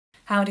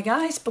Howdy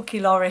guys, Bookie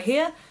Laura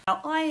here.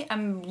 Now I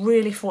am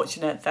really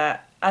fortunate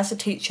that as a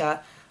teacher,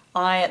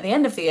 at the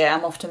end of the year,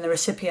 I'm often the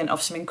recipient of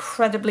some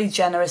incredibly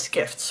generous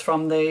gifts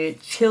from the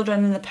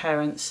children and the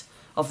parents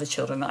of the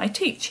children that I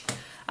teach.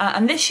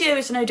 And this year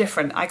is no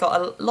different. I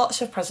got lots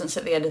of presents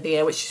at the end of the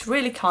year, which is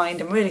really kind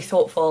and really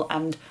thoughtful,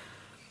 and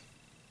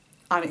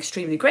I'm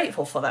extremely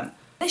grateful for them.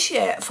 This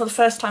year, for the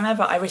first time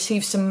ever, I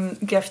received some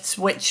gifts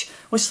which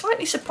was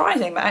slightly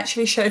surprising, but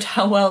actually showed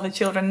how well the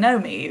children know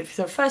me.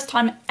 For the first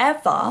time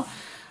ever,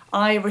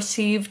 I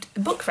received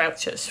book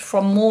vouchers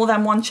from more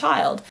than one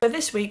child. So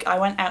this week I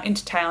went out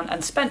into town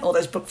and spent all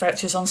those book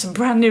vouchers on some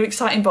brand new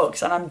exciting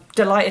books, and I'm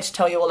delighted to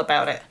tell you all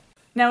about it.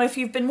 Now, if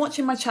you've been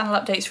watching my channel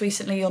updates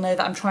recently, you'll know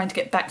that I'm trying to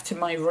get back to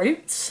my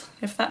roots,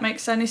 if that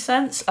makes any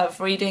sense,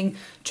 of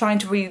trying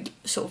to read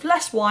sort of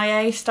less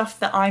YA stuff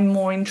that I'm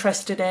more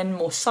interested in,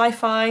 more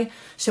sci-fi.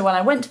 So when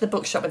I went to the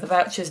bookshop with the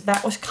vouchers,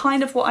 that was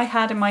kind of what I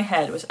had in my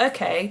head, was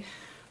okay,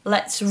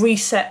 let's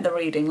reset the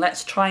reading,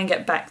 let's try and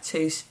get back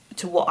to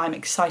what I'm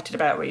excited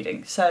about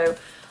reading. So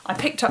I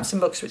picked up some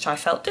books which I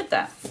felt did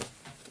that.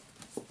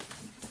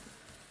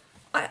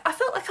 I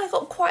felt like I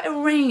got quite a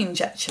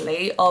range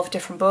actually of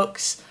different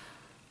books.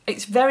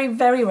 It's very,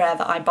 very rare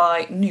that I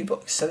buy new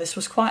books, so this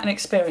was quite an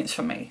experience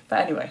for me.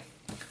 But anyway,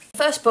 the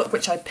first book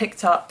which I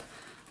picked up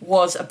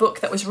was a book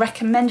that was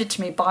recommended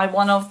to me by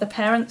one of the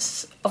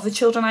parents of the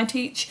children I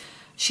teach.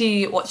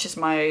 She watches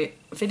my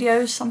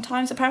videos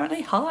sometimes,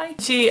 apparently. Hi!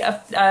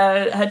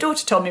 Her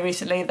daughter told me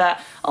recently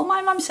that, oh,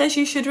 my mum says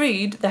you should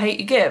read The Hate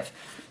You Give.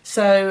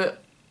 So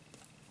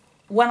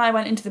when I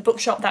went into the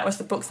bookshop, that was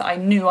the book that I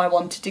knew I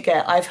wanted to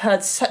get. I've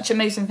heard such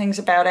amazing things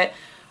about it,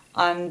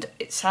 and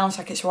it sounds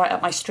like it's right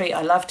up my street.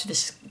 I love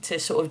to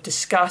sort of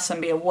discuss and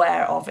be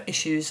aware of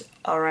issues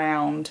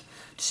around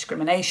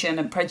discrimination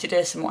and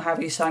prejudice and what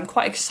have you, so I'm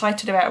quite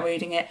excited about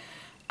reading it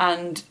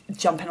and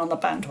jumping on the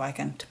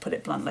bandwagon, to put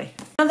it bluntly.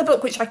 Another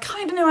book which I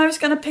kind of knew I was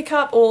going to pick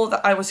up, or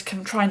that I was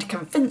trying to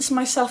convince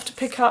myself to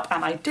pick up,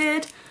 and I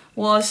did,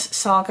 was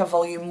Saga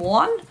Volume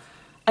 1.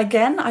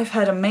 Again, I've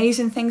heard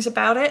amazing things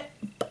about it,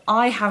 but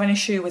I have an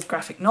issue with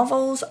graphic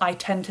novels. I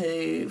tend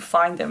to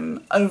find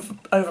them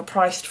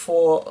overpriced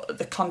for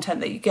the content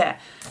that you get,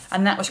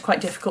 and that was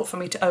quite difficult for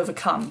me to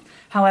overcome.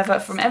 However,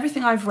 from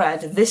everything I've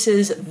read, this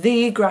is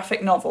the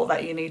graphic novel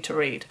that you need to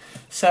read.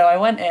 So I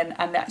went in,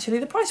 and actually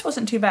the price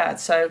wasn't too bad,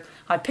 so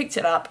I picked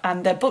it up,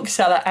 and the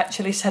bookseller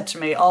actually said to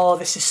me, oh,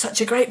 this is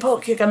such a great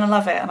book, you're going to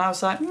love it. And I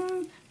was like,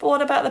 but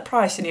what about the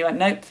price? And he went,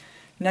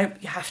 nope,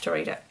 you have to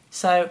read it.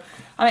 So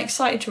I'm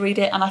excited to read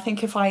it, and I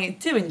think if I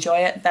do enjoy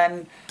it,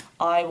 then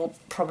I will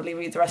probably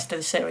read the rest of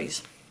the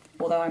series,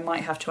 although I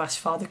might have to ask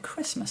Father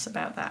Christmas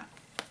about that.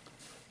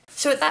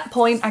 So at that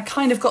point, I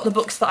kind of got the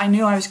books that I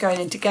knew I was going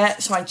in to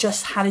get, so I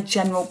just had a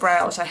general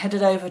browse. I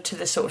headed over to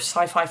the sort of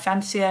sci-fi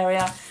fantasy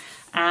area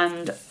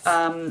and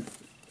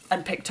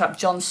picked up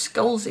John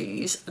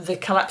Scalzi's The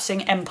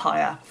Collapsing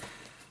Empire.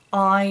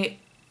 I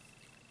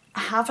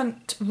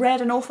haven't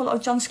read an awful lot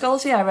of John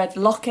Scalzi. I read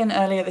Lock-In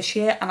earlier this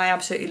year and I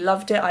absolutely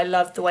loved it. I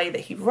love the way that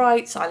he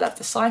writes, I love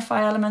the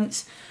sci-fi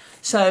elements.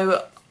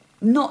 So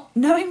not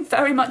knowing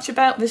very much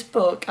about this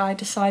book, I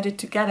decided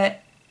to get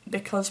it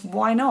because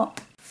why not?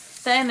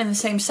 Then in the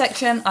same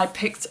section I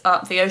picked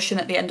up The Ocean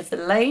at the End of the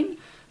Lane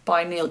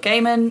by Neil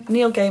Gaiman.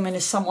 Neil Gaiman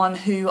is someone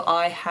who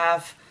I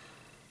have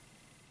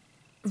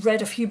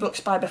read a few books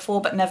by before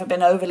but never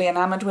been overly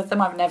enamoured with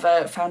them. I've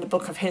never found a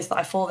book of his that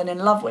I've fallen in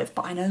love with,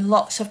 but I know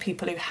lots of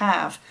people who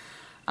have.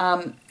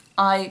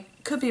 I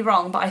could be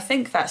wrong, but I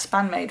think that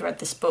Spanmaid read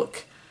this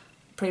book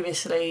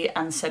previously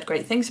and said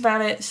great things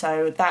about it,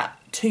 so that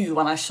too,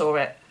 when I saw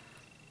it,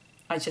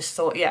 I just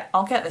thought, yeah,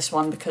 I'll get this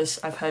one because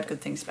I've heard good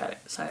things about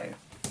it. So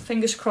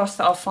fingers crossed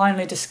that I'll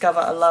finally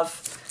discover a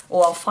love,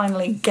 or I'll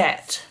finally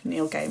get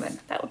Neil Gaiman.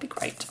 That would be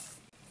great.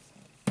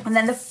 And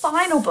then the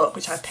final book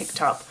which I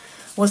picked up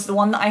was the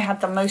one that I had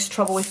the most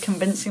trouble with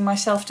convincing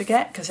myself to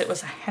get because it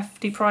was a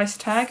hefty price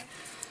tag,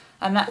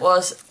 and that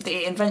was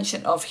The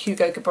Invention of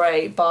Hugo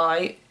Cabret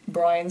by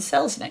Brian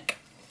Selznick.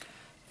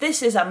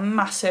 This is a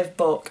massive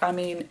book. I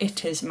mean,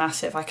 it is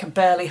massive. I can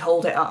barely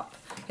hold it up.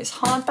 It's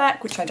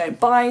hardback, which I don't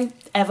buy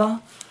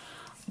ever,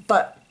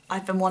 but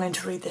I've been wanting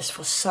to read this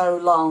for so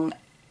long,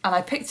 and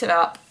I picked it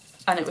up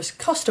and it was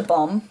cost a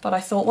bomb, but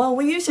I thought, well,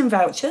 we're using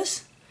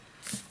vouchers.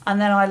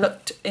 And then I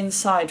looked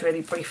inside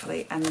really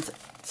briefly, and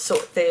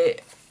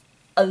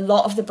a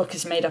lot of the book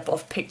is made up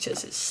of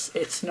pictures.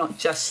 It's not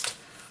just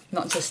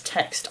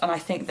text, and I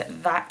think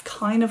that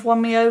kind of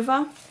won me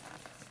over.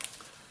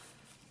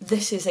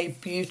 This is a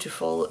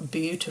beautiful,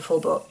 beautiful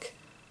book.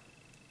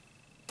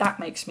 That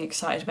makes me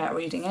excited about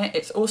reading it.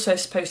 It's also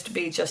supposed to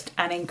be just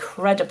an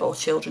incredible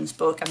children's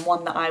book and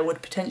one that I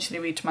would potentially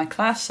read to my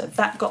class, so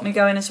that got me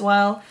going as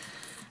well.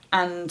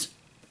 And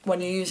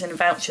when you're using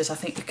vouchers, I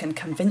think you can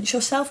convince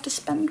yourself to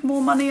spend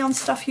more money on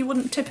stuff you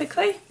wouldn't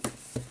typically.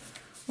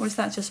 Or is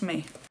that just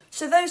me?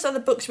 So those are the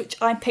books which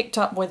I picked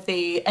up with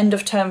the end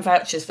of term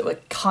vouchers that were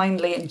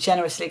kindly and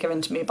generously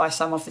given to me by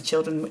some of the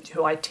children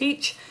who I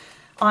teach.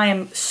 I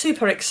am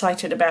super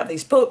excited about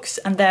these books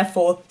and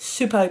therefore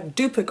super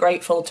duper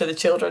grateful to the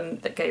children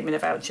that gave me the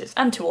vouchers,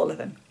 and to all of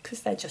them,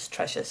 because they're just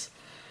treasures.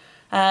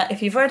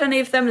 If you've read any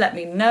of them, let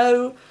me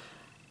know,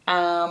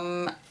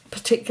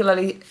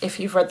 particularly if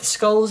you've read the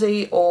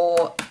Scalzi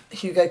or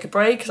Hugo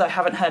Cabret, because I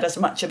haven't heard as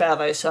much about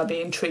those, so I'd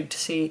be intrigued to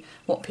see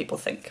what people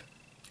think.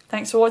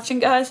 Thanks for watching,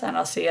 guys, and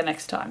I'll see you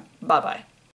next time. Bye bye.